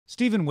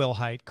Stephen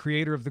Wilhite,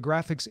 creator of the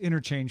graphics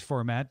interchange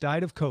format,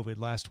 died of COVID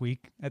last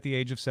week at the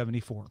age of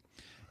 74.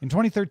 In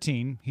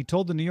 2013, he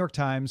told the New York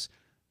Times,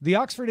 "The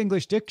Oxford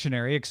English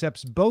Dictionary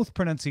accepts both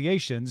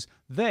pronunciations.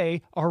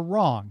 They are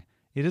wrong.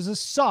 It is a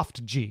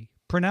soft G,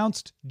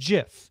 pronounced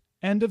GIF.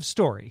 End of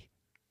story."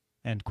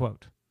 End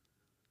quote.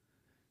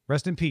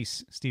 Rest in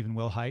peace, Stephen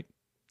Wilhite,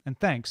 and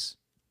thanks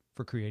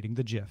for creating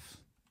the GIF.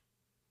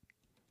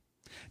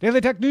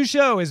 Daily Tech News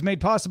Show is made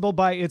possible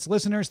by its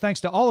listeners. Thanks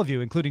to all of you,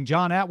 including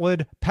John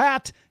Atwood,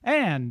 Pat,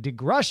 and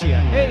DeGracia.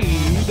 Hey,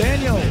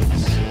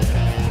 Daniels.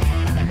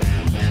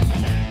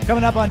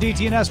 Coming up on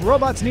DTNS,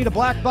 robots need a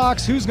black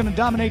box. Who's going to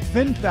dominate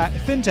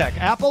fintech,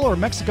 Apple or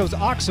Mexico's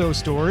OXXO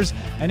stores?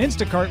 And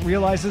Instacart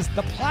realizes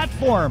the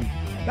platform.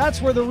 That's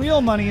where the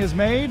real money is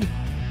made.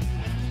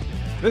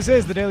 This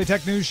is the Daily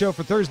Tech News Show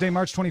for Thursday,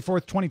 March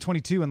 24th,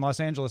 2022 in Los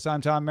Angeles.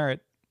 I'm Tom Merritt.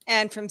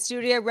 And from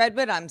Studio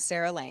Redwood, I'm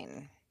Sarah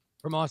Lane.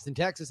 From Austin,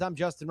 Texas, I'm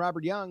Justin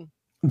Robert Young.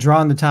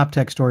 Drawing the top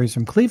tech stories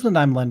from Cleveland,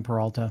 I'm Len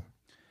Peralta.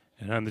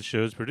 And I'm the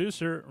show's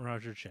producer,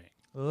 Roger Chang.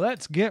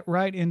 Let's get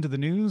right into the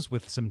news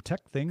with some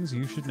tech things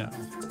you should know.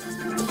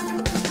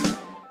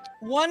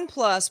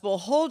 OnePlus will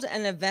hold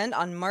an event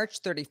on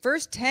March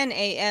 31st, 10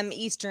 a.m.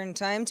 Eastern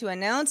Time to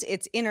announce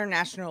its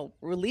international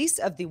release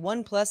of the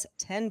OnePlus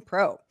 10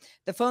 Pro.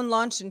 The phone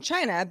launched in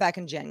China back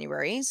in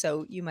January,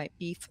 so you might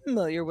be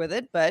familiar with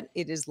it, but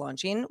it is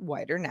launching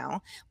wider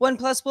now.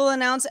 OnePlus will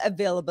announce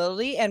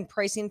availability and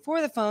pricing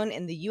for the phone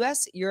in the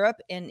US,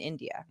 Europe, and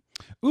India.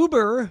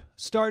 Uber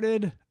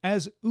started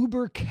as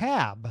Uber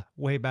Cab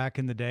way back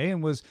in the day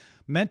and was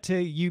meant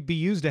to be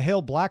used to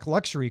hail black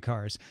luxury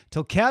cars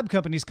till cab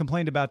companies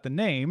complained about the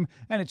name,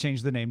 and it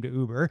changed the name to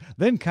Uber.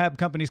 Then cab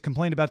companies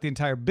complained about the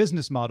entire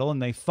business model,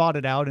 and they fought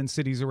it out in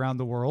cities around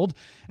the world.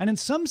 And in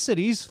some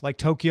cities, like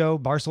Tokyo,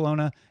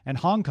 Barcelona, and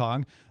Hong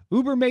Kong,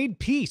 Uber made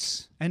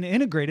peace and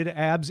integrated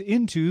abs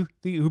into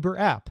the Uber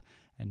app.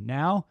 And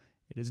now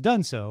it has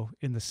done so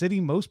in the city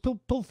most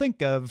people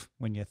think of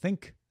when you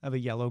think of a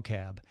yellow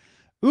cab.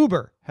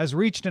 Uber has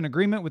reached an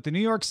agreement with the New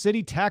York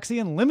City Taxi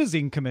and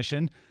Limousine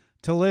Commission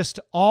to list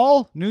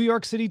all New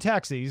York City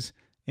taxis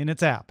in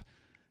its app.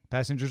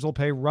 Passengers will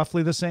pay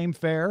roughly the same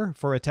fare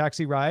for a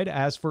taxi ride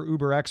as for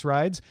UberX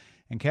rides,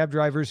 and cab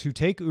drivers who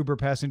take Uber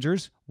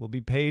passengers will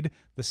be paid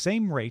the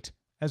same rate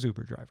as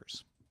Uber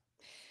drivers.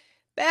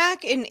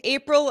 Back in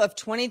April of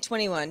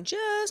 2021,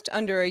 just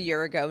under a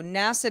year ago,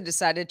 NASA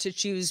decided to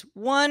choose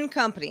one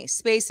company,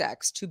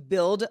 SpaceX, to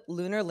build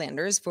lunar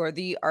landers for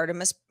the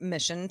Artemis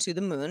mission to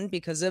the moon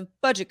because of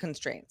budget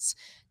constraints.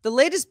 The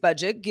latest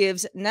budget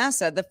gives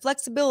NASA the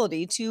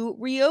flexibility to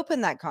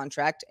reopen that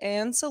contract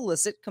and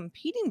solicit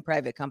competing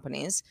private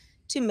companies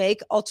to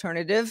make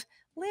alternative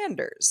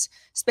landers.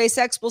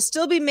 SpaceX will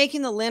still be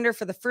making the lander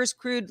for the first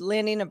crewed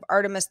landing of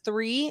Artemis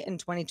 3 in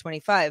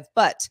 2025,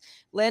 but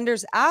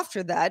landers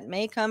after that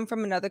may come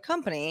from another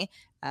company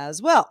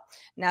as well.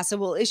 NASA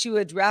will issue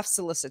a draft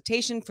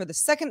solicitation for the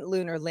second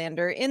lunar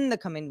lander in the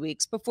coming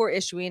weeks before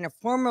issuing a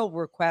formal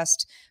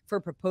request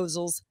for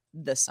proposals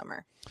this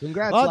summer.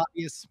 Congrats,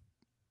 lobbyists.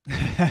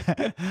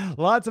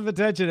 Lots of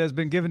attention has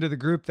been given to the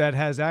group that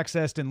has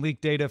accessed and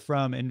leaked data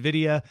from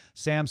NVIDIA,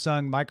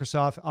 Samsung,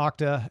 Microsoft,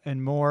 Okta,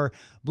 and more.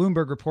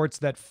 Bloomberg reports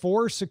that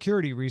 4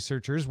 security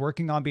researchers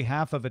working on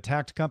behalf of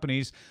attacked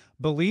companies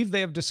believe they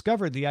have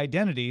discovered the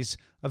identities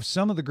of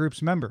some of the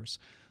group's members.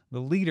 The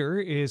leader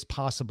is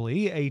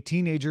possibly a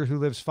teenager who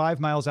lives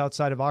 5 miles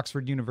outside of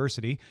Oxford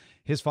University.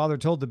 His father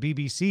told the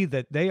BBC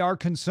that they are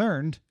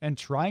concerned and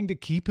trying to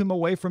keep him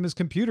away from his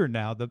computer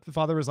now. The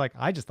father was like,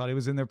 I just thought he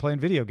was in there playing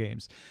video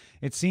games.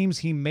 It seems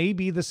he may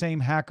be the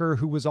same hacker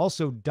who was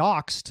also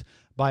doxxed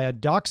by a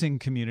doxing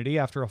community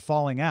after a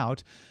falling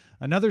out.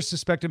 Another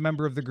suspected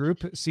member of the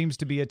group seems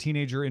to be a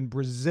teenager in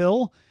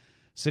Brazil.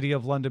 City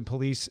of London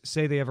police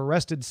say they have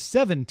arrested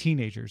 7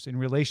 teenagers in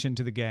relation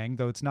to the gang,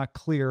 though it's not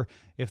clear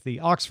if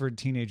the Oxford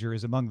teenager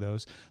is among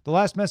those. The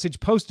last message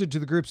posted to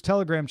the group's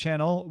Telegram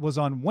channel was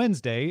on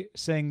Wednesday,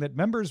 saying that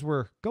members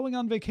were going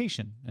on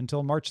vacation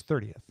until March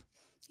 30th.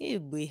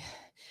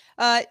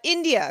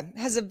 India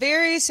has a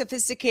very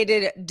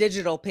sophisticated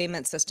digital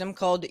payment system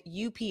called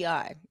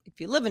UPI.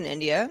 If you live in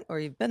India or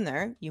you've been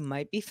there, you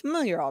might be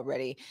familiar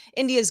already.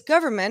 India's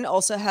government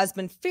also has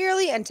been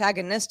fairly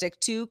antagonistic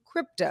to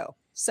crypto.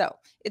 So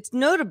it's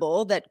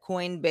notable that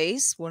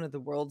Coinbase, one of the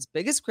world's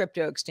biggest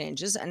crypto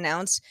exchanges,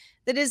 announced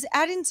that it is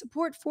adding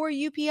support for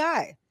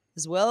UPI,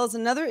 as well as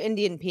another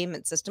Indian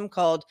payment system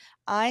called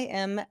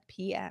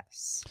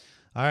IMPS.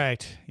 All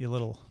right,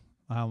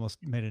 I almost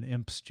made an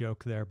imps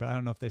joke there, but I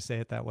don't know if they say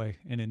it that way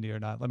in India or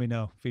not. Let me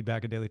know.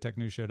 Feedback at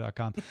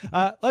dailytechnewsshow.com.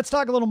 Let's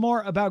talk a little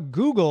more about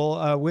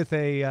Google with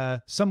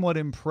a somewhat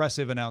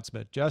impressive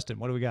announcement. Justin,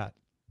 what do we got?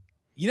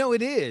 You know,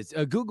 it is.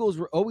 Google's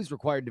always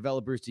required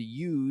developers to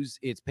use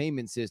its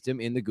payment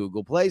system in the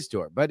Google Play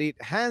Store, but it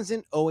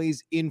hasn't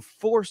always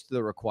enforced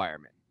the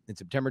requirement. In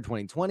September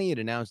 2020, it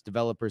announced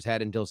developers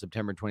had until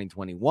September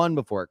 2021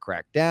 before it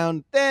cracked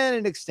down. Then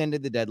it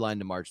extended the deadline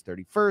to March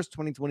 31st,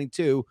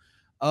 2022,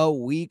 a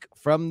week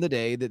from the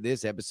day that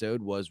this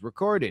episode was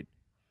recorded.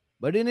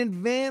 But in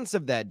advance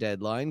of that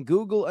deadline,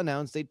 Google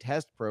announced a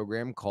test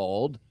program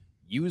called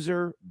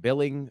User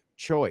Billing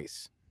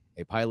Choice,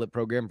 a pilot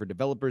program for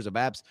developers of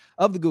apps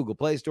of the Google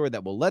Play Store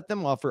that will let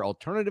them offer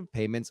alternative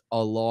payments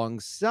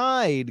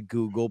alongside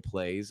Google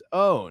Play's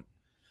own.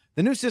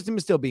 The new system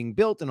is still being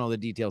built and all the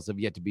details have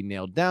yet to be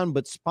nailed down,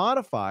 but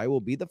Spotify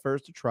will be the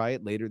first to try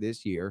it later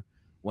this year.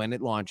 When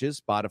it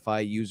launches,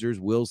 Spotify users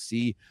will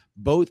see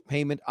both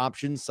payment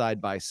options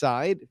side by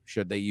side.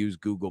 Should they use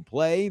Google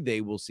Play,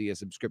 they will see a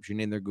subscription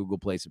in their Google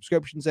Play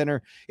subscription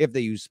center. If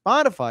they use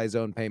Spotify's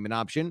own payment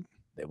option,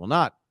 they will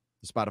not.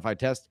 The Spotify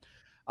test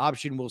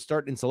option will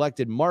start in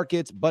selected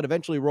markets, but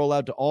eventually roll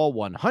out to all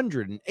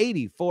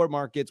 184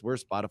 markets where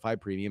Spotify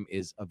Premium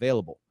is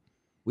available.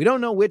 We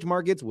don't know which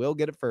markets will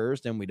get it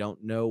first, and we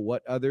don't know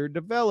what other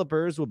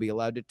developers will be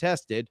allowed to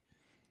test it.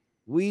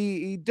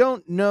 We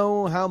don't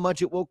know how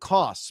much it will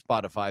cost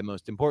Spotify,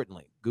 most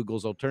importantly.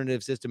 Google's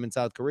alternative system in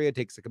South Korea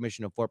takes a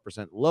commission of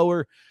 4%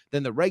 lower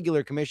than the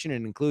regular commission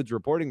and includes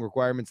reporting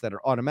requirements that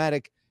are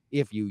automatic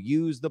if you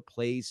use the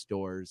Play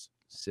Store's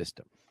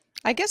system.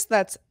 I guess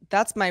that's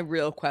my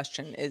real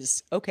question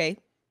is, okay,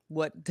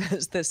 what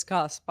does this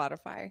cost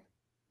Spotify?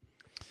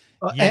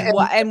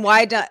 And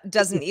why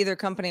doesn't either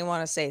company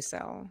want to say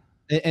so?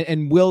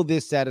 And will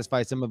this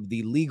satisfy some of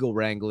the legal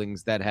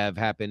wranglings that have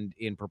happened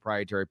in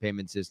proprietary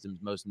payment systems,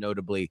 most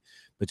notably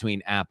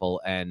between Apple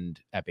and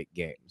Epic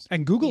Games?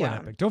 And Google and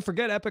Epic. Don't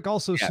forget, Epic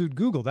also sued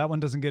Google. That one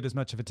doesn't get as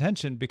much of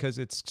attention because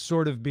it's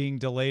sort of being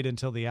delayed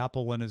until the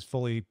Apple one is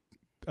fully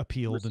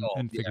appealed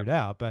and figured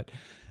out. But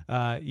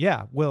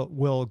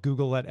will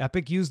Google let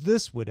Epic use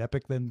this? Would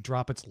Epic then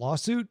drop its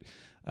lawsuit?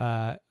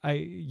 I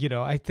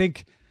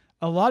think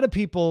a lot of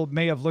people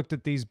may have looked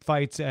at these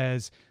fights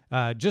as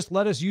just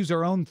let us use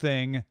our own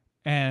thing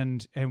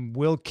and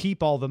we'll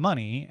keep all the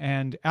money.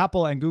 And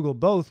Apple and Google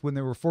both, when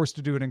they were forced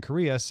to do it in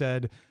Korea,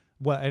 said,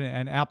 well,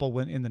 and Apple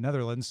went in the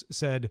Netherlands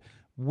said,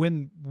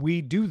 when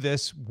we do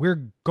this,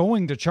 we're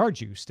going to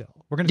charge you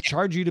still. We're going to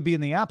charge you to be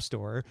in the App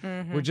Store.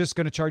 Mm-hmm. We're just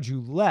going to charge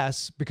you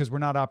less because we're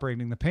not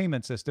operating the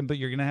payment system, but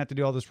you're going to have to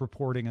do all this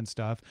reporting and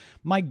stuff.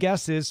 My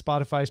guess is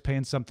Spotify's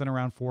paying something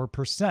around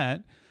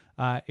 4%.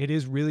 It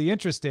is really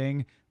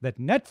interesting that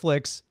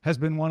Netflix has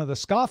been one of the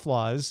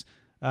scofflaws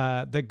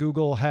that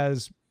Google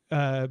has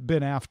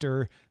been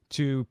after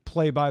to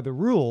play by the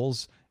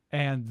rules,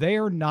 and they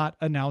are not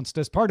announced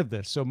as part of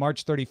this. So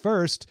March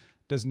 31st,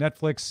 does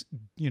Netflix,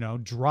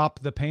 drop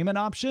the payment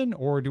option,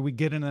 or do we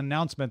get an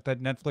announcement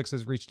that Netflix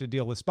has reached a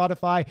deal with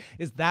Spotify?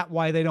 Is that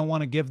why they don't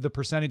want to give the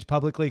percentage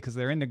publicly because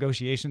they're in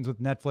negotiations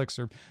with Netflix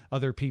or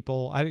other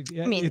people? I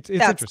mean, it's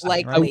that's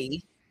likely.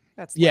 Right?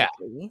 That's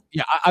likely.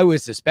 Yeah. I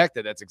would suspect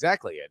that that's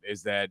exactly it.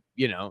 Is that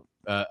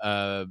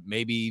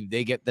maybe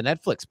they get the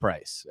Netflix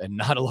price, and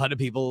not a lot of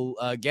people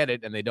get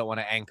it, and they don't want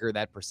to anchor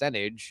that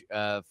percentage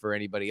for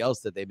anybody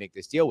else that they make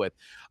this deal with.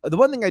 The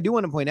one thing I do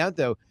want to point out,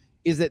 though,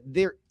 is that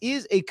there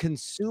is a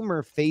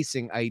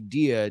consumer-facing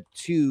idea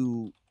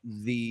to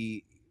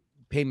the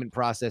payment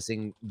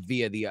processing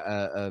via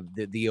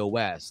the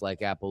OS,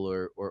 like Apple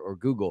or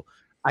Google.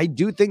 I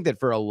do think that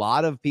for a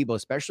lot of people,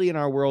 especially in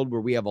our world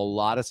where we have a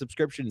lot of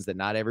subscriptions that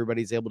not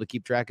everybody's able to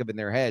keep track of in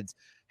their heads,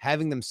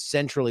 having them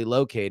centrally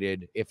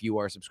located, if you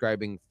are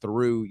subscribing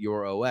through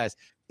your OS,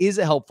 is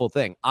a helpful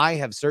thing. I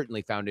have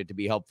certainly found it to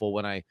be helpful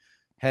when I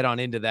head on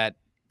into that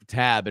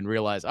tab and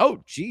realize,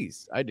 oh,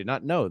 geez, I did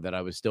not know that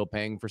I was still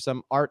paying for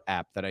some art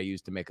app that I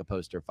used to make a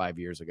poster 5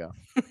 years ago.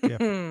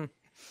 Been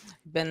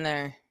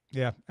there.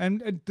 Yeah,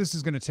 and this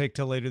is going to take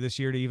till later this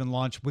year to even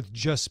launch with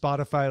just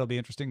Spotify. It'll be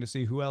interesting to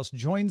see who else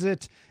joins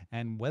it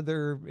and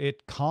whether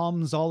it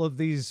calms all of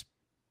these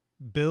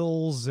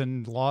bills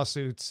and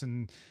lawsuits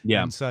and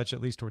such, at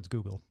least towards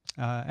Google.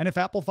 And if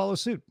Apple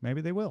follows suit,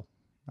 maybe they will.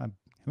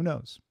 Who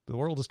knows? The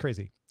world is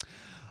crazy.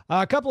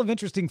 A couple of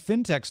interesting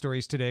fintech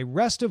stories today.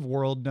 Rest of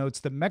World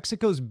notes that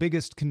Mexico's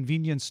biggest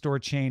convenience store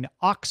chain,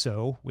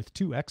 OXXO, with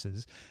 2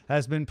 X's,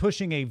 has been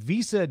pushing a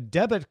Visa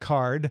debit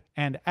card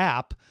and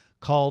app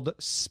called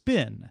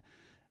Spin.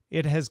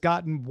 It has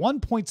gotten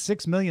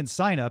 1.6 million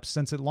signups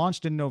since it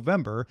launched in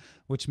November,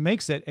 which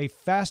makes it a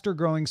faster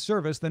growing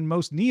service than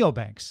most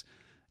neobanks.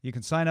 You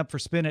can sign up for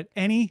Spin at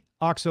any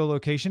OXXO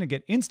location and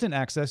get instant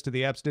access to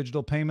the app's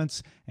digital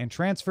payments and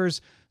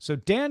transfers. So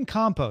Dan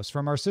Campos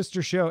from our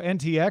sister show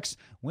NTX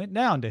went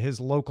down to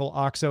his local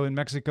OXXO in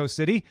Mexico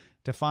City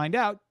to find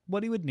out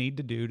what he would need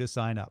to do to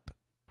sign up.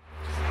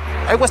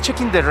 I was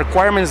checking the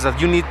requirements that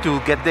you need to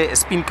get the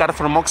Spin card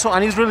from OXXO,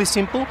 and it's really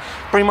simple.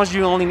 Pretty much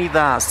you only need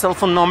a cell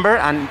phone number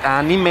and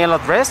an email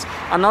address,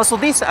 and also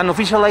an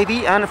official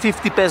ID and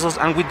 50 pesos.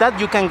 And with that,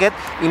 you can get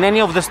in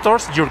any of the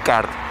stores your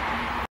card.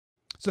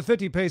 So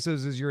 50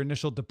 pesos is your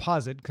initial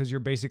deposit because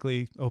you're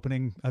basically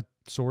opening a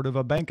sort of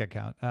a bank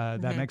account.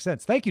 That makes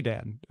sense. Thank you,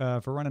 Dan,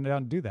 for running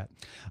down to do that.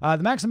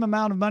 The maximum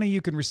amount of money you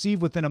can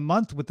receive within a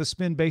month with the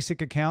Spin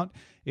Basic account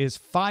is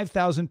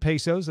 5,000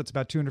 pesos. That's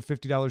about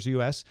 $250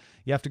 US.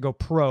 You have to go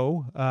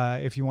pro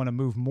if you want to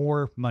move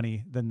more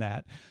money than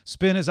that.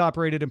 Spin is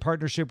operated in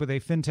partnership with a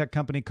fintech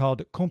company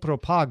called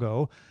Compro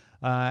Pago.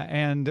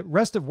 And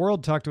Rest of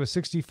World talked to a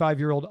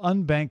 65-year-old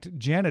unbanked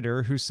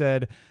janitor who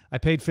said, I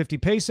paid 50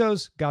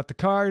 pesos, got the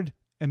card.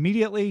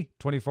 Immediately,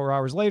 24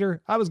 hours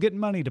later, I was getting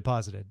money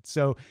deposited.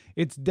 So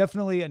it's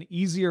definitely an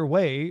easier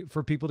way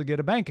for people to get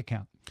a bank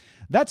account.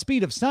 That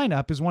speed of sign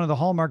up is one of the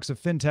hallmarks of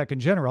fintech in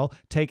general.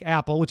 Take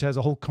Apple, which has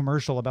a whole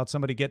commercial about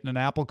somebody getting an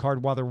Apple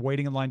card while they're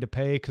waiting in line to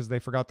pay because they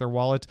forgot their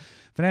wallet.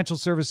 Financial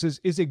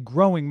services is a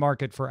growing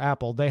market for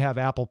Apple. They have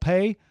Apple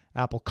Pay,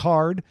 Apple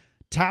Card,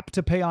 Tap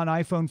to Pay on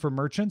iPhone for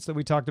merchants that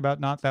we talked about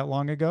not that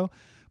long ago.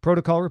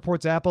 Protocol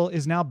reports Apple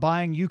is now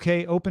buying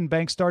UK open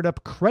bank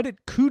startup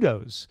Credit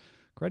Kudos.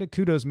 Credit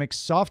Kudos makes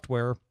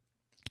software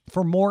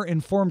for more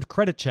informed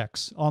credit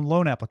checks on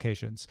loan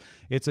applications.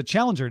 It's a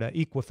challenger to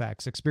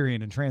Equifax,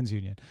 Experian, and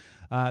TransUnion.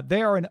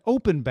 They are an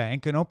open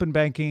bank, and open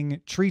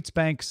banking treats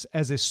banks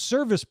as a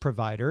service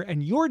provider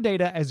and your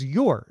data as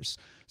yours.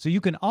 So you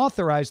can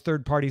authorize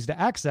third parties to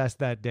access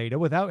that data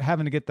without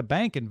having to get the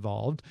bank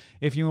involved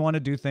if you want to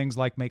do things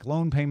like make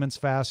loan payments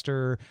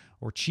faster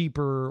or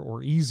cheaper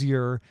or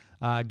easier,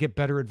 get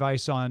better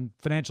advice on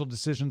financial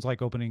decisions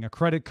like opening a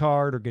credit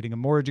card or getting a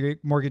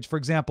mortgage. For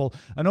example,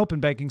 an open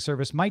banking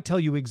service might tell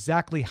you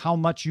exactly how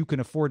much you can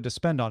afford to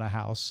spend on a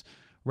house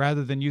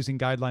rather than using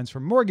guidelines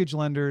from mortgage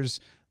lenders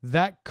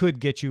that could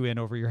get you in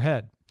over your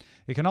head.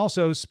 It can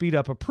also speed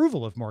up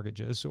approval of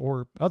mortgages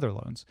or other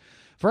loans.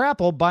 For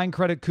Apple, buying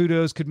Credit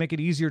Kudos could make it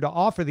easier to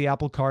offer the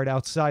Apple Card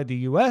outside the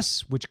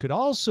US, which could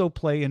also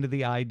play into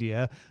the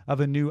idea of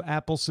a new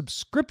Apple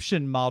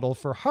subscription model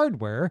for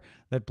hardware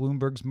that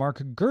Bloomberg's Mark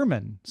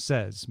Gurman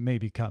says may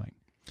be coming.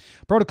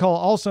 Protocol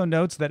also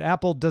notes that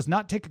Apple does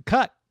not take a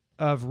cut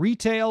of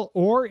retail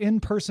or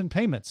in-person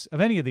payments of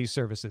any of these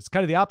services.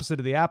 Kind of the opposite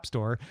of the App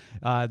Store.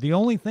 The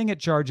only thing it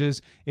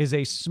charges is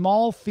a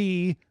small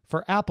fee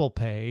for Apple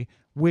Pay,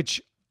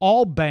 which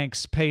all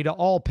banks pay to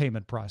all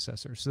payment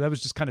processors. So that was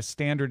just kind of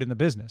standard in the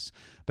business.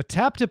 But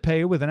Tap to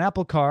Pay with an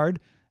Apple Card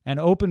and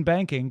open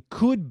banking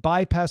could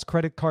bypass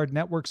credit card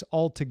networks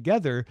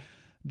altogether.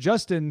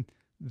 Justin,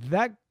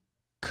 that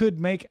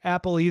could make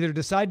Apple either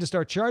decide to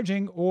start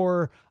charging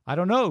or, I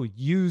don't know,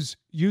 use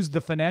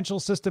the financial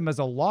system as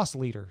a loss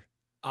leader.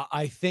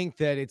 I think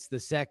that it's the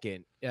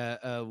second.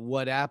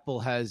 What Apple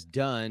has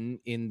done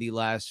in the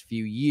last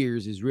few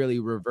years is really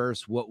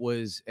reverse what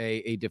was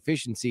a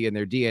deficiency in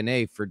their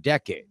DNA for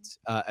decades,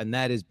 and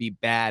that is be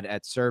bad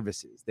at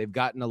services. They've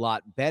gotten a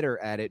lot better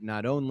at it,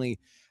 not only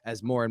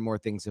as more and more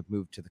things have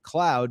moved to the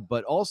cloud,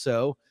 but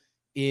also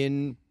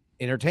in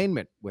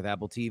entertainment with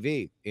Apple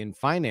TV, in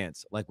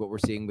finance, like what we're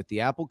seeing with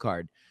the Apple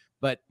Card.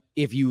 But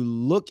if you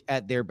look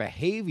at their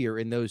behavior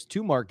in those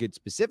two markets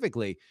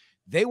specifically,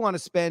 they want to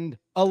spend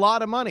a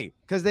lot of money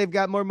because they've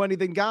got more money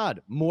than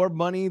God, more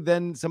money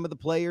than some of the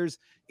players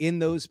in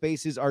those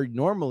spaces are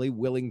normally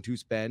willing to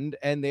spend,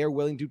 and they're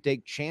willing to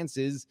take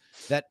chances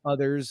that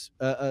others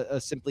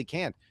simply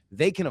can't.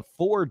 They can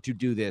afford to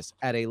do this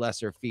at a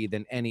lesser fee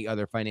than any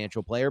other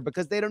financial player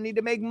because they don't need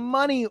to make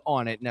money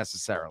on it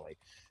necessarily.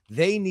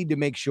 They need to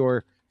make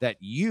sure that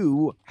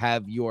you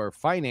have your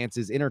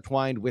finances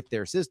intertwined with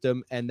their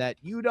system and that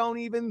you don't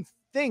even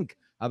think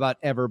about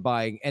ever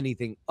buying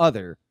anything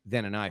other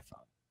than an iPhone.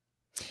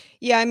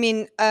 Yeah, I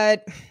mean, I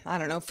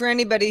don't know. For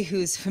anybody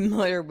who's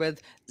familiar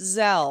with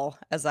Zelle,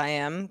 as I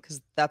am,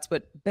 because that's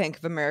what Bank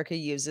of America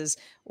uses,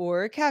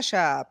 or Cash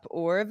App,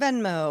 or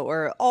Venmo,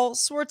 or all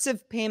sorts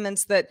of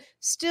payments that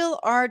still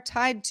are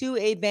tied to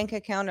a bank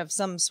account of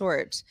some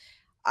sort.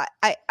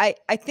 I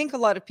think a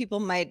lot of people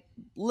might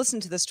listen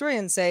to the story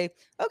and say,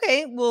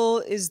 okay, well,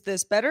 is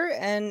this better?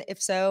 And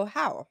if so,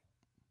 how?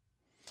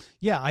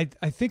 Yeah,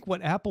 I think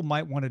what Apple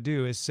might want to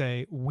do is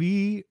say,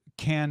 we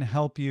can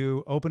help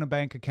you open a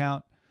bank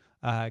account,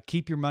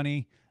 keep your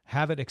money,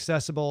 have it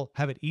accessible,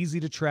 have it easy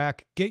to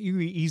track, get you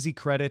easy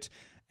credit,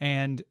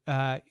 and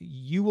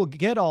you will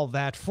get all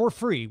that for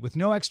free with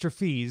no extra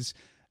fees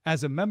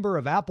as a member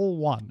of Apple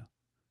One.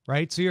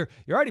 Right. So you're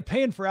already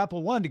paying for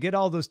Apple One to get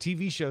all those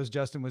TV shows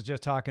Justin was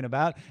just talking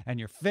about, and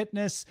your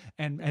fitness,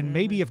 and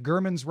maybe if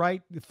Gurman's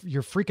right,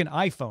 your freaking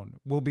iPhone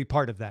will be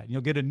part of that.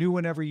 You'll get a new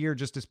one every year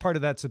just as part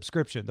of that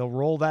subscription. They'll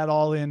roll that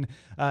all in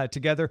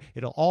together.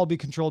 It'll all be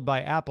controlled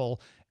by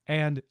Apple,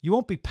 and you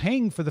won't be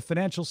paying for the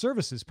financial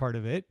services part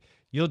of it.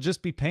 You'll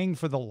just be paying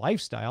for the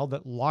lifestyle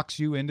that locks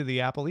you into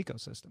the Apple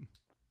ecosystem.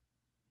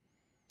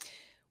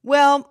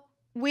 Well,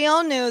 we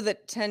all know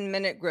that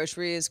 10-minute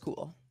grocery is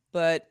cool,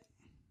 but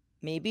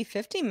maybe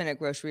 15-minute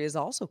grocery is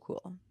also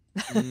cool.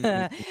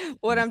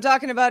 What I'm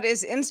talking about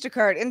is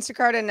Instacart.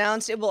 Instacart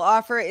announced it will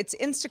offer its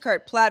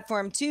Instacart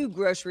platform to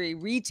grocery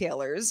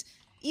retailers,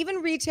 even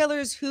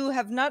retailers who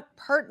have not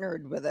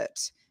partnered with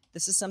it.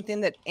 This is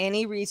something that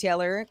any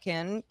retailer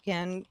can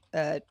come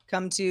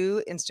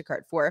to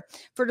Instacart for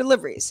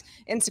deliveries.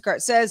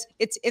 Instacart says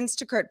its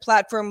Instacart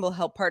platform will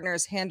help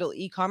partners handle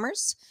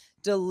e-commerce,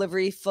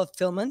 delivery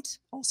fulfillment,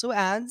 also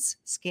ads,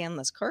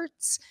 scanless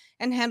carts,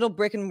 and handle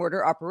brick and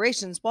mortar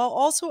operations while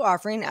also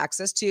offering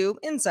access to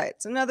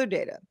insights and other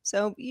data.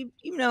 So you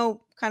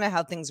know kind of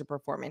how things are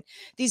performing.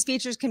 These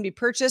features can be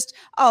purchased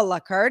a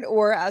la carte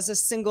or as a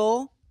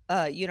single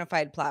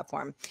unified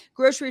platform.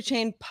 Grocery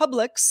chain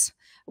Publix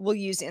will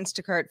use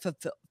Instacart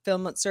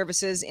fulfillment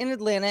services in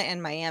Atlanta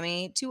and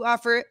Miami to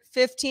offer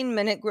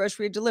 15-minute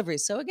grocery delivery.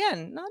 So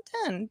again, not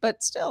 10,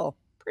 but still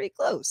pretty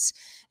close.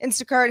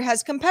 Instacart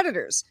has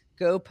competitors,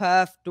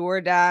 GoPuff,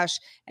 DoorDash,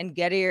 and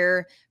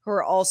Getir, who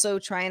are also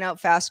trying out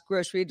fast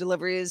grocery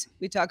deliveries.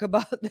 We talk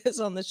about this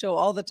on the show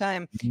all the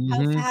time.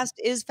 How fast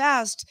is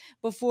fast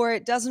before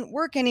it doesn't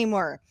work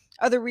anymore?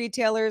 Other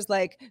retailers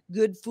like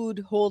Good Food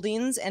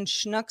Holdings and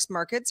Schnucks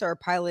Markets are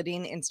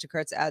piloting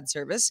Instacart's ad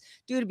service,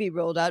 due to be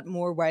rolled out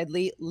more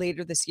widely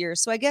later this year.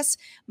 So I guess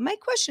my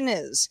question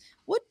is,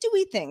 what do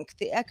we think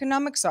the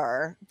economics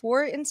are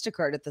for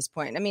Instacart at this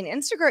point? I mean,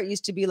 Instacart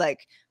used to be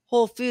like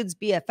Whole Foods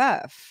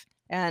BFF,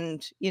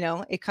 and, you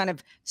know, it kind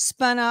of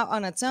spun out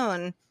on its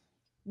own,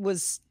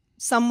 was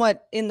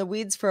somewhat in the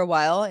weeds for a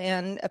while,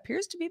 and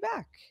appears to be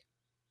back.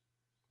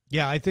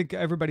 Yeah, I think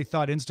everybody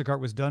thought Instacart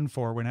was done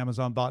for when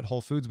Amazon bought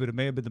Whole Foods, but it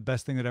may have been the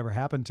best thing that ever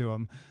happened to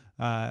them,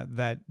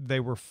 that they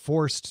were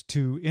forced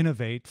to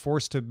innovate,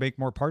 forced to make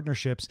more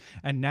partnerships,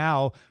 and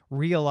now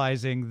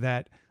realizing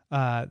that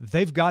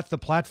they've got the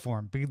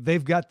platform.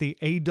 They've got the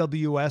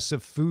AWS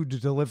of food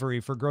delivery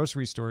for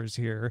grocery stores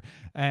here.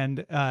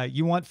 And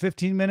you want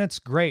 15 minutes?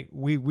 Great.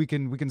 We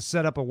can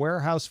set up a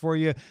warehouse for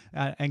you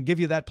and give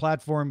you that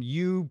platform.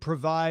 You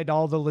provide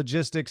all the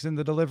logistics and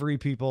the delivery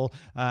people.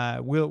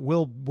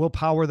 We'll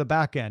power the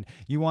back end.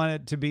 You want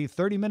it to be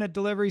 30-minute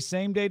delivery,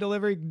 same day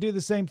delivery? Do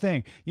the same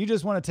thing. You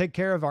just want to take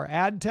care of our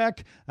ad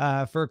tech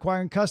for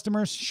acquiring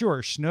customers?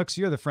 Sure, Schnucks,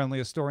 you're the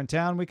friendliest store in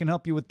town. We can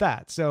help you with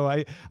that. So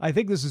I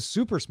think this is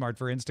super smart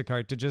for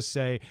Instacart to just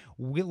say,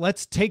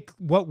 let's take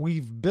what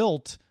we've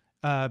built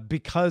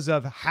because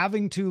of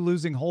having to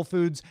losing Whole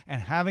Foods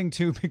and having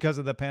to because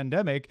of the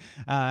pandemic,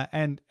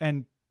 and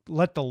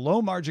let the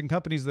low margin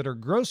companies that are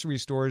grocery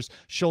stores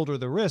shoulder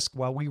the risk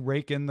while we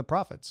rake in the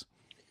profits.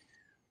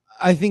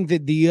 I think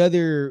that the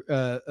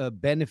other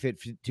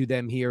benefit to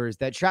them here is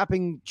that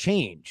shopping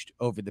changed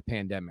over the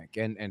pandemic,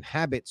 and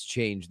habits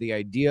changed. The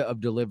idea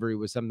of delivery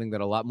was something that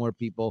a lot more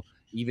people,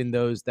 even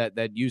those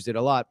that used it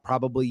a lot,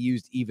 probably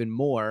used even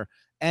more.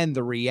 And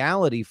the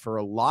reality for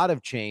a lot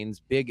of chains,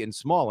 big and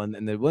small,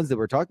 and the ones that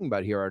we're talking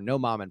about here are no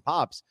mom and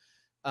pops,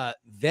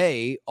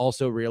 they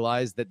also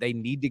realize that they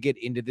need to get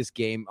into this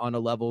game on a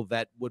level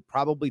that would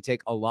probably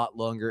take a lot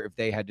longer if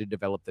they had to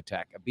develop the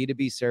tech. A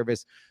B2B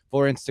service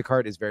for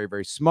Instacart is very,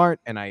 very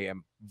smart, and I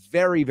am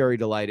very, very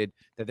delighted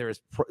that there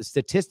is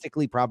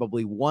statistically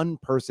probably one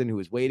person who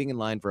is waiting in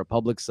line for a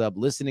Publix sub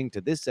listening to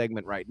this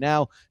segment right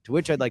now, to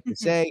which I'd like to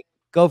say,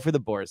 go for the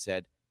boar's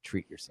head,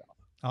 treat yourself.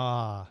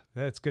 Ah,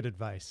 that's good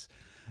advice.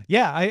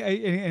 Yeah,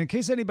 in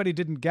case anybody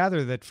didn't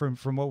gather that from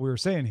what we were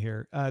saying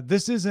here,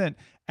 this isn't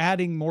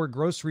adding more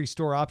grocery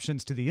store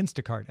options to the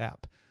Instacart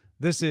app.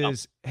 This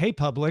is, hey,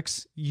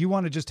 Publix, you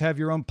want to just have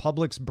your own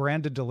Publix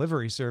branded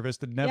delivery service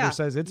that never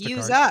says Instacart.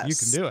 Use us. You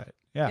can do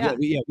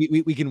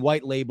it. We can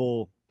white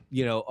label,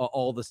 you know,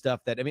 all the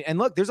stuff that, I mean, and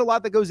look, there's a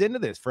lot that goes into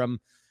this, from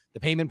the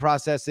payment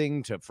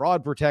processing to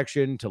fraud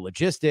protection to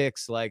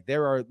logistics. Like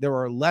there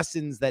are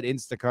lessons that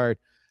Instacart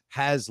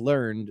has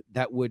learned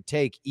that would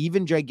take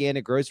even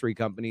gigantic grocery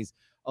companies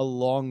a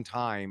long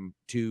time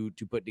to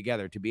put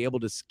together. To be able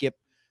to skip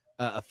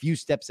a few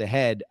steps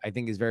ahead, I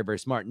think is very, very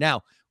smart.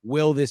 Now,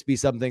 will this be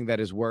something that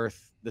is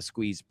worth the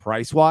squeeze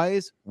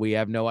price-wise? We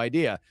have no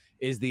idea.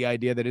 Is the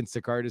idea that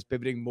Instacart is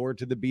pivoting more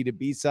to the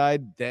B2B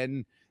side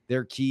than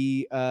their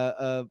key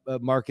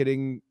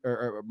marketing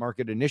or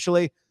market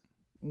initially?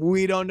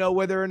 We don't know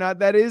whether or not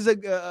that is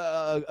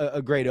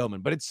a great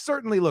omen, but it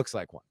certainly looks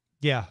like one.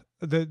 Yeah.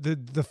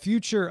 The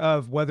future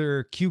of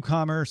whether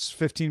Q-commerce,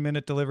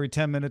 15-minute delivery,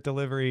 10-minute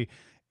delivery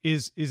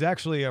is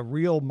actually a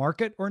real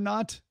market or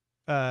not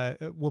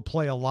will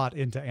play a lot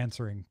into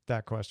answering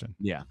that question.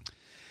 Yeah.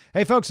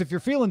 Hey, folks, if you're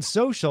feeling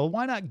social,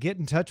 why not get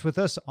in touch with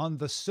us on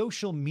the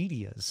social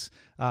medias?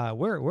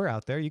 We're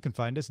out there. You can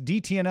find us.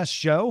 DTNS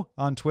Show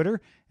on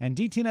Twitter and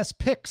DTNS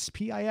Pics,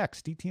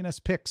 P-I-X,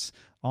 DTNS Pics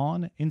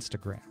on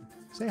Instagram.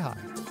 Say hi.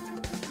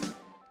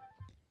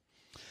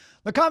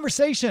 The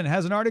Conversation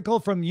has an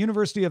article from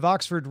University of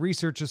Oxford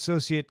research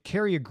associate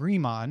Keri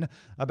Grieman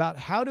about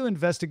how to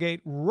investigate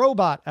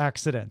robot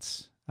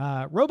accidents.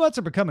 Robots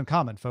are becoming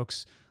common,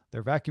 folks.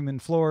 They're vacuuming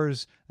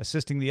floors,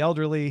 assisting the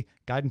elderly,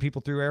 guiding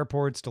people through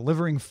airports,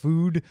 delivering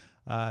food.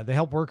 They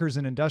help workers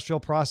in industrial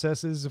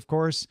processes, of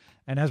course.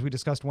 And as we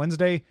discussed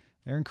Wednesday,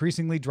 they're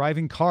increasingly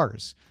driving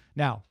cars.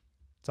 Now,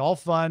 it's all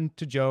fun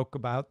to joke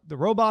about the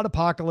robot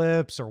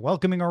apocalypse or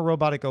welcoming our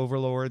robotic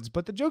overlords,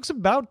 but the joke's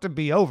about to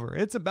be over.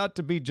 It's about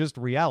to be just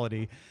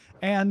reality.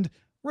 And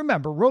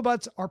remember,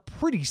 robots are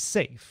pretty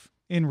safe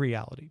in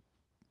reality,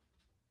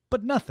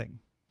 but nothing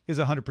is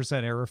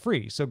 100%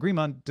 error-free. So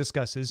Grieman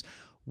discusses,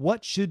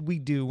 what should we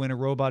do when a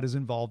robot is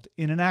involved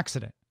in an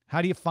accident?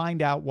 How do you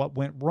find out what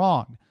went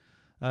wrong?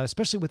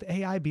 Especially with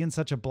AI being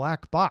such a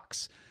black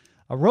box.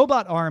 A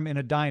robot arm in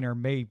a diner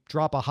may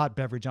drop a hot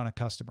beverage on a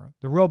customer.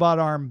 The robot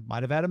arm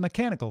might have had a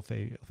mechanical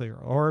failure,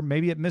 or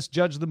maybe it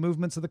misjudged the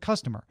movements of the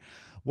customer.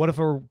 What if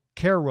a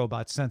care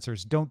robot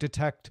sensors don't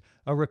detect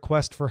a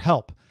request for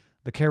help?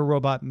 the care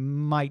robot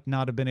might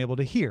not have been able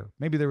to hear.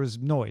 Maybe there was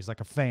noise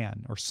like a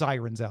fan or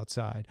sirens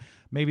outside.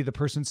 Maybe the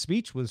person's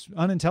speech was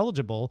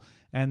unintelligible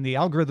and the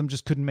algorithm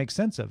just couldn't make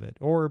sense of it.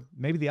 Or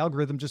maybe the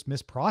algorithm just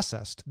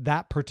misprocessed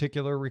that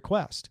particular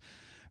request.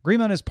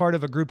 Grieman is part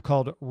of a group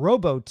called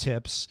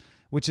RoboTips,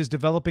 which is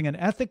developing an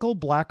ethical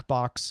black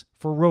box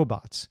for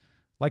robots.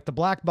 Like the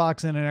black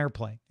box in an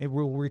airplane, it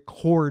will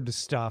record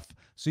stuff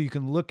so you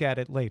can look at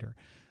it later.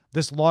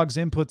 This logs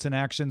inputs and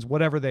actions,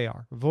 whatever they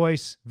are: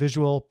 voice,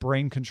 visual,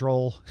 brain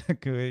control.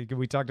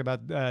 We talked about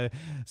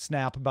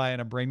Snap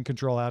buying a brain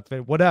control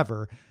outfit,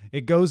 whatever.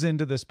 It goes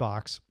into this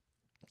box.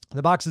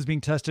 The box is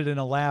being tested in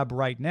a lab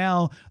right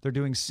now. They're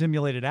doing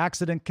simulated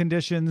accident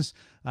conditions.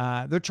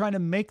 They're trying to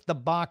make the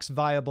box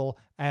viable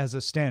as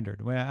a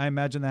standard. I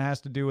imagine that has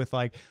to do with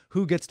like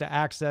who gets to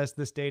access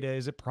this data.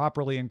 Is it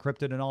properly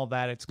encrypted and all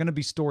that? It's going to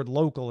be stored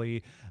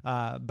locally,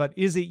 but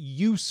is it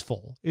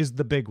useful is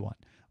the big one.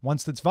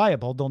 Once it's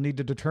viable, they'll need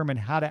to determine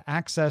how to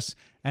access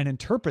and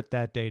interpret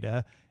that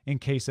data in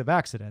case of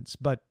accidents.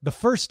 But the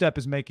first step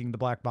is making the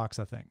black box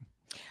a thing.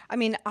 I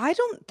mean, I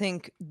don't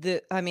think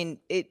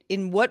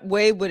in what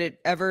way would it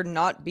ever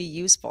not be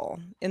useful?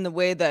 In the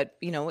way that,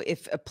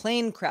 if a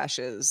plane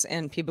crashes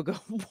and people go,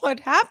 what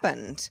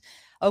happened?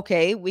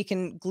 Okay, we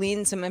can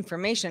glean some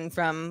information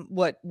from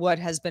what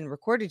has been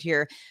recorded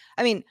here.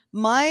 I mean,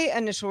 my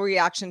initial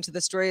reaction to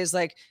the story is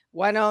like,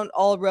 why don't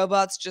all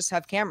robots just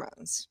have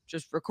cameras?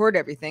 Just record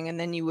everything and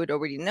then you would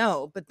already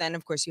know. But then,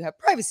 of course, you have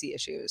privacy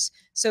issues.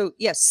 So,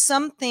 yes,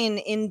 something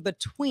in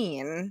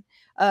between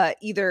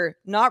either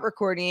not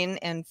recording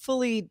and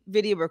fully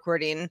video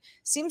recording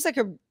seems like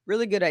a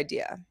really good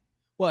idea.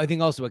 Well, I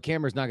think also a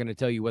camera is not going to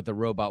tell you what the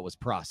robot was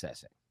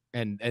processing.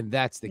 And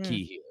that's the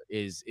key here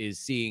is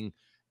seeing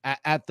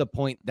at the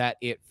point that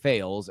it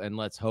fails, and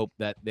let's hope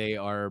that they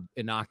are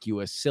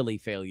innocuous, silly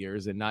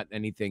failures and not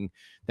anything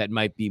that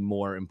might be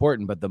more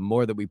important. But the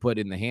more that we put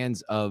in the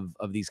hands of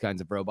these kinds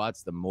of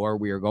robots, the more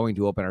we are going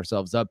to open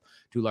ourselves up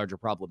to larger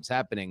problems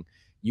happening.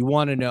 You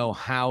want to know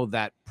how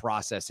that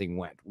processing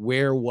went.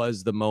 Where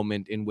was the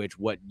moment in which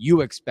what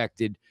you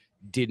expected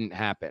didn't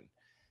happen?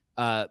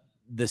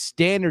 The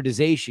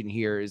standardization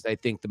here is, I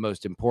think, the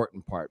most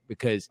important part,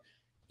 because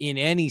in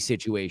any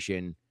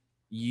situation,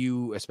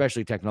 you,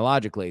 especially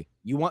technologically,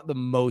 you want the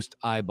most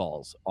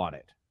eyeballs on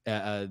it.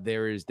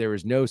 There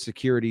is no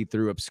security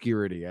through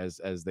obscurity,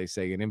 as they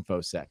say in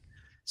InfoSec.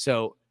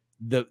 So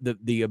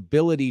the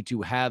ability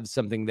to have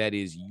something that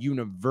is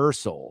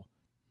universal,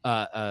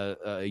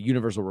 a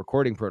universal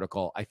recording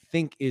protocol, I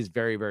think is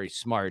very, very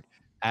smart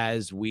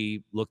as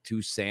we look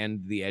to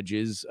sand the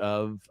edges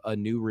of a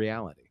new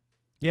reality.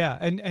 Yeah,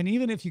 and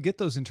even if you get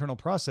those internal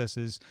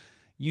processes,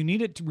 you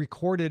need it to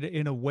record it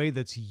in a way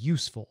that's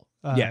useful.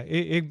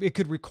 It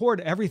could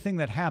record everything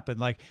that happened.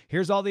 Like,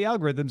 here's all the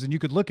algorithms, and you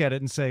could look at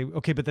it and say,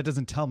 okay, but that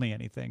doesn't tell me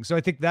anything. So I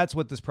think that's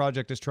what this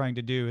project is trying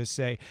to do, is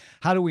say,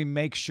 how do we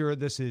make sure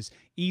this is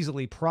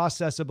easily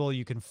processable?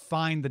 You can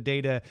find the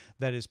data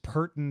that is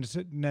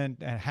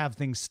pertinent and have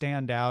things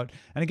stand out.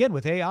 And again,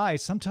 with AI,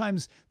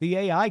 sometimes the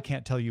AI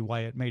can't tell you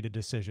why it made a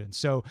decision.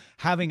 So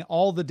having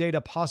all the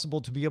data possible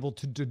to be able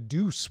to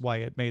deduce why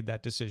it made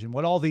that decision,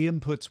 what all the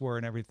inputs were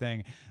and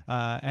everything,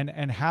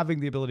 and having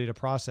the ability to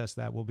process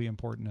that will be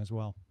important as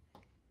well.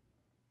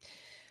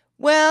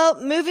 Well,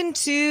 moving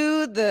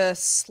to the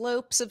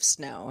slopes of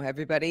snow,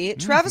 everybody.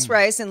 Travis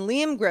Rice and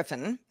Liam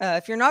Griffin,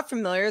 if you're not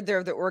familiar,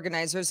 they're the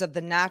organizers of the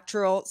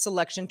Natural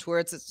Selection Tour.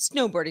 It's a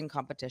snowboarding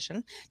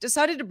competition.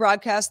 Decided to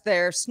broadcast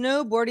their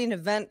snowboarding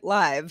event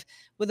live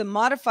with a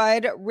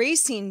modified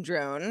racing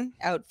drone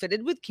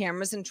outfitted with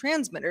cameras and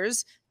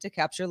transmitters to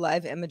capture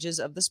live images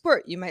of the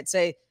sport. You might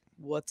say,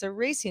 what's a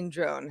racing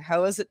drone?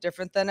 How is it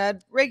different than a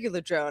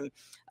regular drone?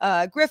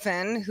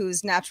 Griffin,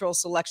 who's Natural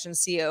Selection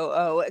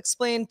COO,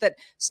 explained that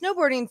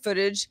snowboarding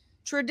footage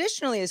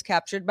traditionally is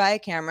captured by a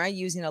camera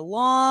using a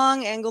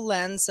long angle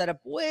lens set up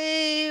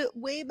way,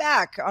 way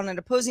back on an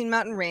opposing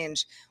mountain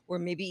range, or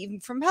maybe even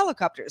from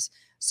helicopters.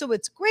 So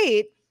it's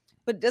great,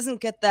 but it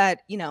doesn't get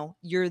that,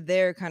 you're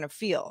there kind of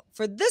feel.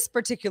 For this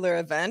particular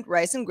event,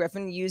 Rice and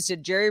Griffin used a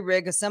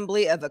jerry-rig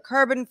assembly of a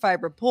carbon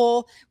fiber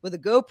pole with a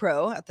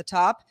GoPro at the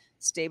top,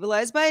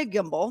 stabilized by a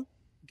gimbal.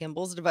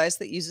 Gimbal's a device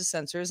that uses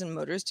sensors and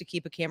motors to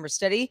keep a camera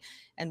steady,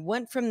 and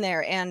went from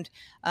there. And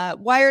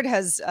Wired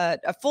has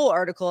a full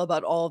article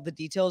about all of the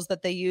details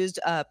that they used,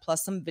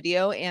 plus some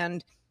video,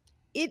 and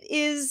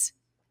it's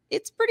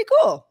pretty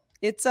cool.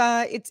 It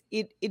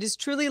is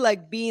truly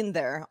like being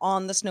there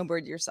on the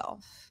snowboard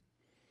yourself.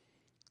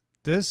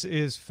 This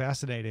is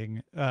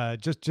fascinating,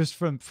 just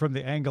from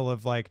the angle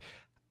of like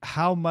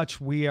how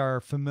much we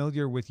are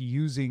familiar with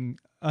using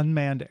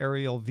unmanned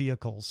aerial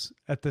vehicles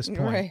at this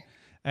point. Right.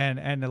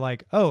 And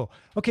like, oh,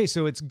 okay,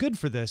 so it's good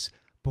for this,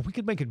 but we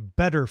could make it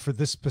better for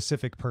this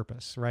specific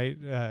purpose, right?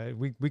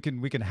 We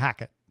can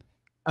hack it.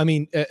 I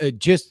mean,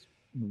 just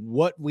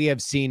what we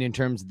have seen in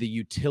terms of the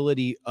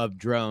utility of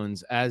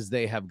drones as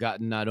they have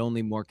gotten not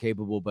only more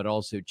capable but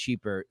also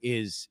cheaper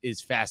is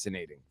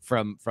fascinating.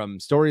 From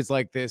stories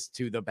like this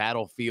to the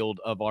battlefield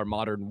of our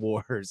modern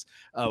wars,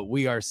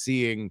 we are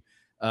seeing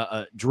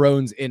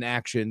drones in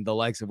action, the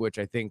likes of which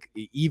I think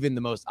even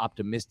the most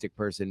optimistic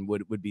person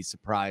would be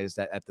surprised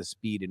at the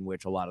speed in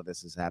which a lot of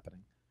this is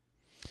happening.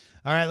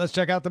 All right, let's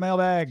check out the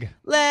mailbag.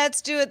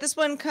 Let's do it. This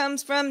one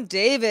comes from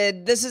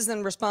David. This is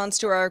in response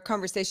to our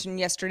conversation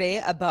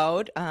yesterday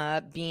about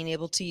being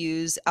able to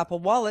use Apple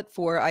Wallet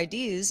for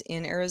IDs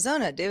in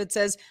Arizona. David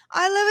says,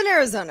 I live in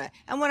Arizona,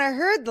 and when I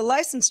heard the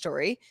license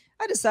story,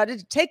 I decided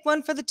to take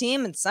one for the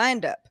team and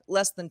signed up.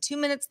 Less than 2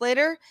 minutes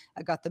later,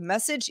 I got the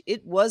message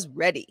it was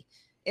ready.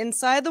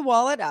 Inside the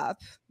Wallet app,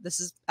 this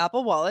is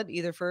Apple Wallet,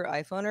 either for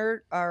iPhone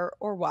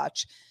or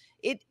watch,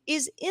 it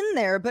is in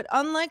there, but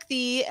unlike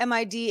the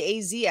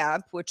MID-AZ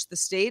app, which the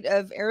state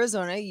of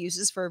Arizona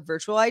uses for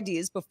virtual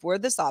IDs before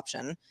this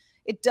option,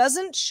 it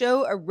doesn't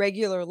show a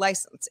regular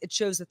license. It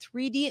shows a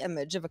 3D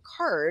image of a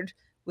card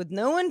with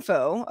no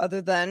info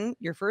other than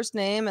your first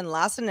name and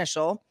last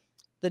initial,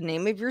 the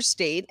name of your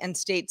state, and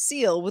state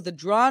seal with a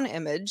drawn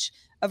image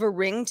of a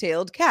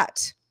ring-tailed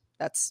cat.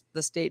 That's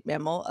the state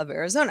mammal of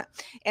Arizona.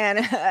 And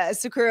a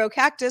Sakura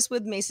cactus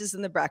with maces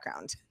in the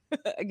background.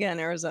 Again,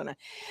 Arizona.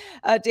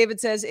 David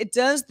says it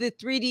does the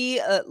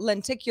 3D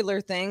lenticular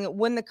thing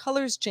when the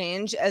colors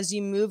change as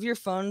you move your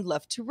phone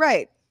left to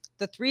right.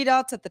 The 3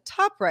 dots at the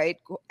top right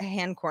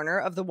hand corner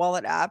of the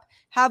Wallet app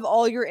have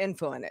all your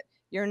info in it.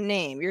 Your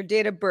name, your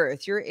date of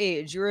birth, your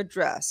age, your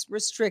address,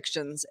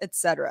 restrictions,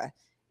 etc.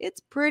 It's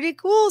pretty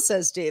cool,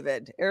 says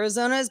David.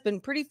 Arizona has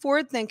been pretty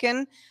forward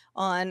thinking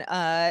on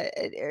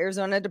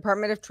Arizona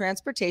Department of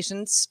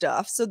Transportation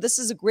stuff. So this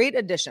is a great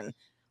addition.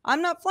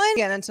 I'm not flying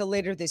again until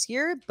later this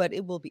year, but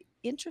it will be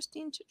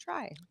interesting to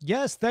try.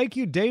 Yes, thank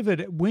you,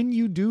 David. When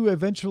you do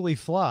eventually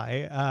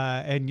fly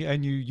and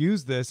you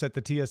use this at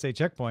the TSA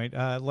checkpoint,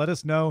 let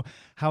us know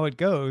how it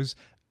goes.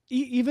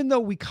 Even though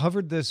we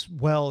covered this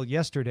well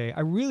yesterday,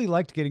 I really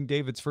liked getting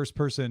David's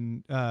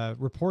first-person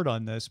report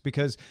on this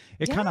because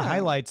it kind of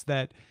highlights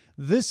that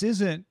this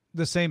isn't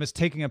the same as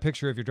taking a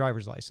picture of your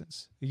driver's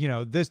license. You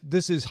know,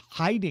 this is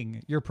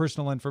hiding your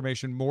personal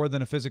information more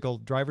than a physical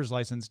driver's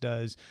license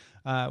does,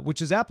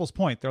 which is Apple's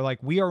point. They're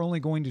like, we are only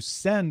going to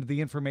send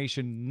the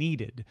information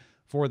needed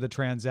for the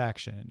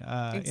transaction.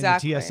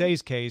 Exactly. In the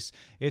TSA's case,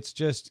 it's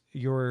just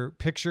your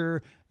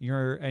picture,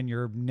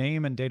 your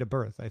name and date of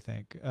birth, I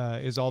think,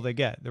 is all they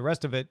get. The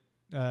rest of it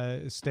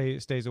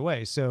stays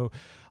away. So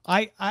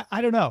I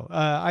don't know.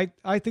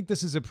 I think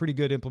this is a pretty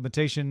good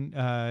implementation.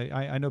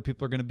 I know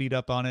people are going to beat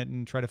up on it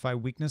and try to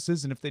find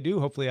weaknesses, and if they do,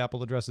 hopefully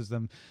Apple addresses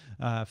them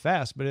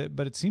fast.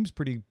 But it seems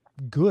pretty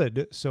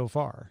good so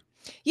far.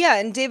 Yeah,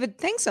 and David,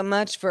 thanks so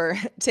much for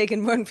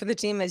taking one for the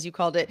team, as you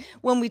called it.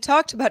 When we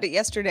talked about it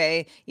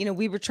yesterday,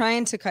 we were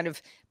trying to kind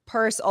of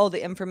parse all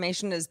the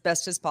information as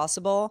best as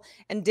possible.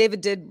 And David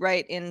did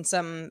write in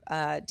some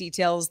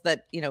details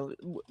that,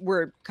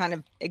 were kind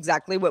of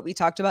exactly what we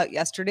talked about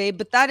yesterday.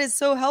 But that is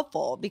so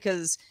helpful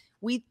because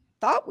we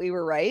thought we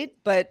were right,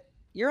 but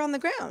you're on the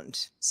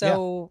ground.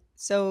 So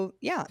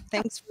yeah,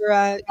 thanks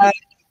for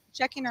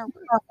checking our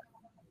work.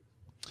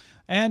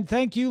 And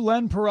thank you,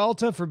 Len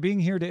Peralta, for being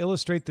here to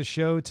illustrate the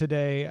show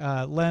today.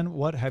 Len,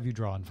 what have you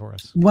drawn for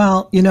us?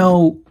 Well,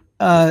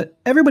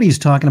 everybody's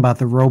talking about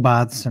the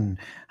robots and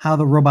how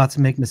the robots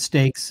make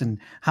mistakes and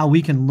how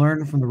we can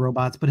learn from the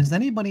robots. But has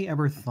anybody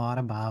ever thought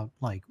about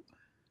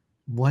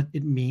what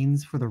it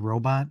means for the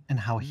robot and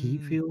how he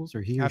feels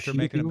or he or after she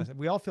making feels?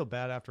 we all feel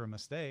bad after a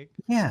mistake.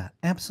 Yeah,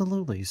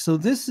 absolutely. So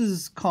this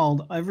is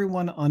called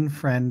Everyone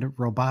Unfriend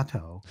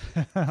Roboto.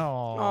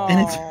 And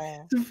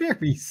it's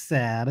very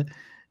sad.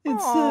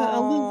 It's a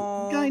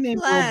little guy named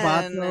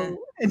Len. Roboto,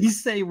 and he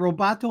say,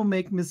 Roboto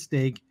make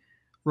mistake,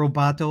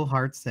 Roboto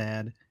heart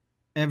sad,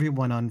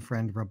 everyone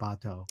unfriend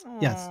Roboto.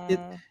 Yes,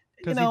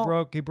 Because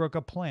he broke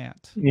a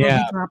plant. He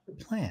dropped a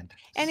plant.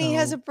 And he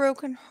has a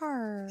broken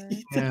heart.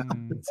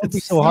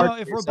 It's so hard.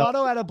 If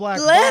Roboto had a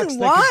black Len,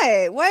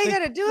 box, why you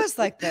gotta do us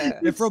like that?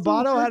 if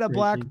Roboto had a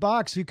black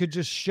box, you could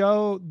just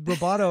show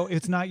Roboto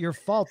it's not your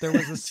fault. There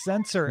was a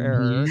sensor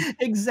error.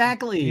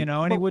 Exactly.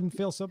 And he wouldn't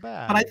feel so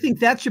bad. But I think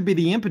that should be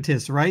the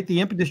impetus, right?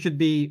 The impetus should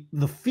be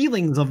the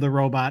feelings of the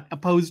robot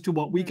opposed to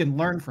what we can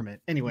learn from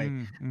it. Anyway,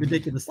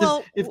 ridiculous.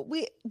 Well,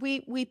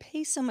 we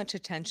pay so much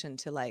attention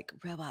to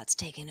robots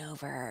taking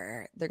over.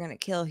 They're going to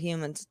kill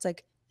humans. It's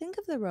like, think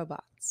of the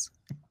robots.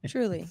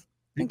 Truly.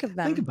 Think of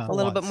them a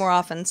little bit more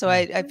often. So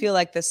I feel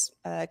like this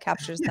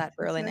captures that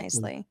really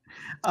nicely.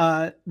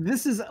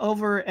 This is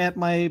over at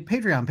my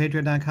Patreon,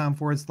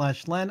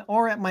 patreon.com/Len,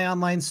 or at my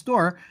online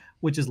store,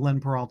 which is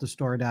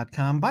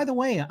lenperaltastore.com. By the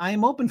way, I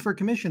am open for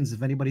commissions.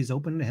 If anybody's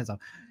open and has a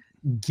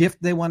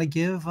gift they want to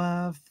give,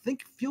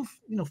 feel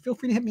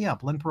free to hit me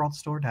up,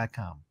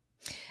 lenperaltastore.com.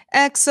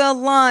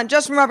 Excellent.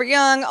 Justin Robert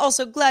Young,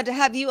 also glad to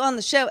have you on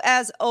the show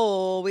as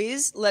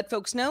always. Let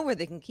folks know where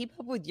they can keep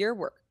up with your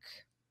work.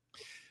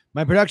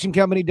 My production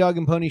company, Dog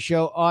and Pony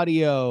Show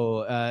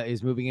Audio,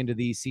 is moving into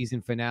the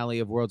season finale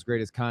of World's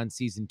Greatest Con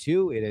Season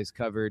 2. It has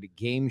covered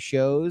game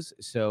shows,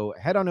 so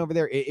head on over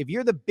there. If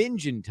you're the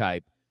binging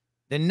type,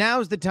 then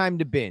now's the time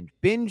to binge.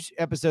 Binge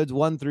episodes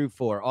 1 through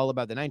 4, all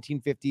about the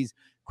 1950s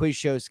quiz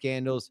show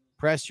scandals.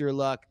 Press your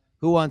luck.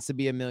 Who Wants to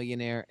Be a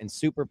Millionaire, and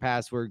Super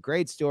Password.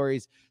 Great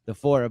stories, the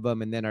 4 of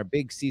them. And then our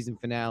big season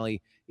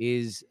finale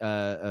is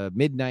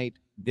midnight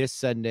this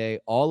Sunday,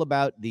 all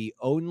about the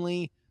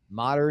only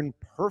modern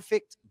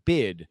perfect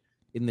bid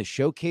in the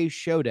Showcase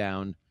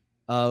Showdown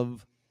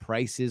of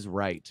Price is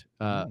Right.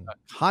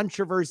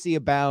 Controversy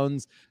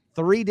abounds.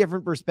 3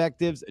 different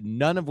perspectives,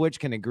 none of which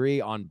can agree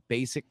on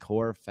basic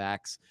core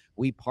facts.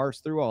 We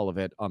parse through all of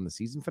it on the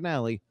season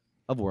finale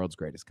of World's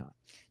Greatest Con.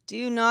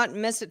 Do not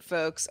miss it,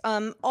 folks.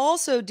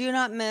 Also, do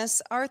not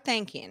miss our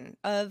thanking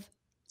of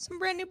some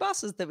brand new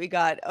bosses that we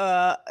got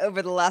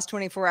over the last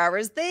 24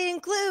 hours. They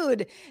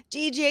include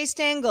DJ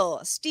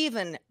Stengel,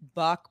 Stephen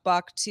Bach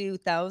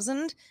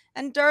 2000,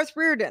 and Darth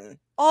Reardon.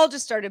 All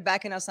just started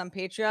backing us on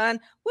Patreon.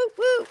 Woo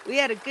woo! We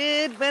had a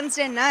good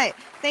Wednesday night.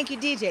 Thank you,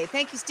 DJ.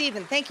 Thank you,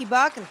 Stephen. Thank you,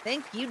 Bach, and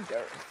thank you,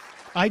 Darth.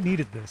 I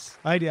needed this.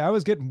 I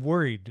was getting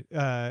worried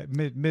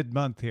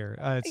mid-month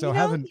here. So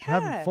having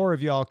 4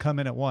 of y'all come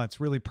in at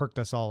once really perked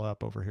us all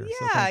up over here.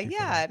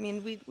 Yeah. I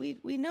mean,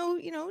 we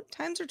know,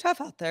 times are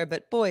tough out there,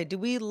 but boy, do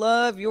we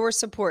love your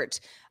support.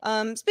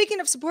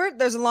 Speaking of support,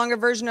 there's a longer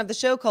version of the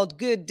show called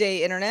Good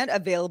Day Internet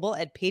available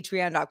at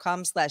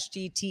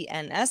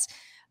patreon.com/DTNS.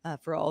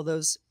 For all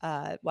those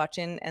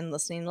watching and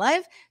listening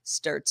live,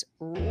 starts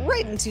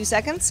right in 2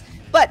 seconds.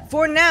 But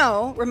for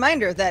now,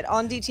 reminder that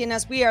on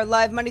DTNS, we are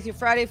live Monday through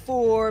Friday,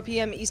 4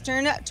 p.m.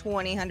 Eastern,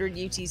 2000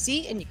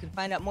 UTC. And you can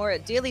find out more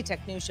at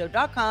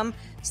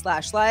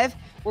dailytechnewsshow.com/live.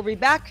 We'll be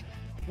back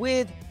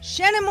with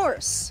Shannon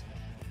Morse,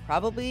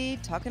 probably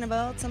talking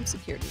about some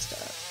security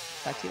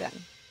stuff. Talk to you then.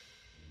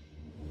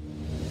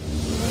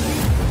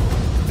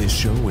 This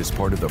show is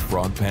part of the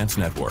Frog Pants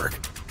Network.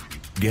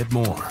 Get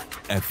more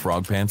at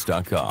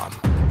frogpants.com.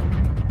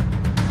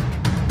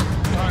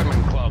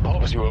 Diamond Club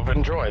hopes you have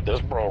enjoyed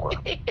this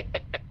program.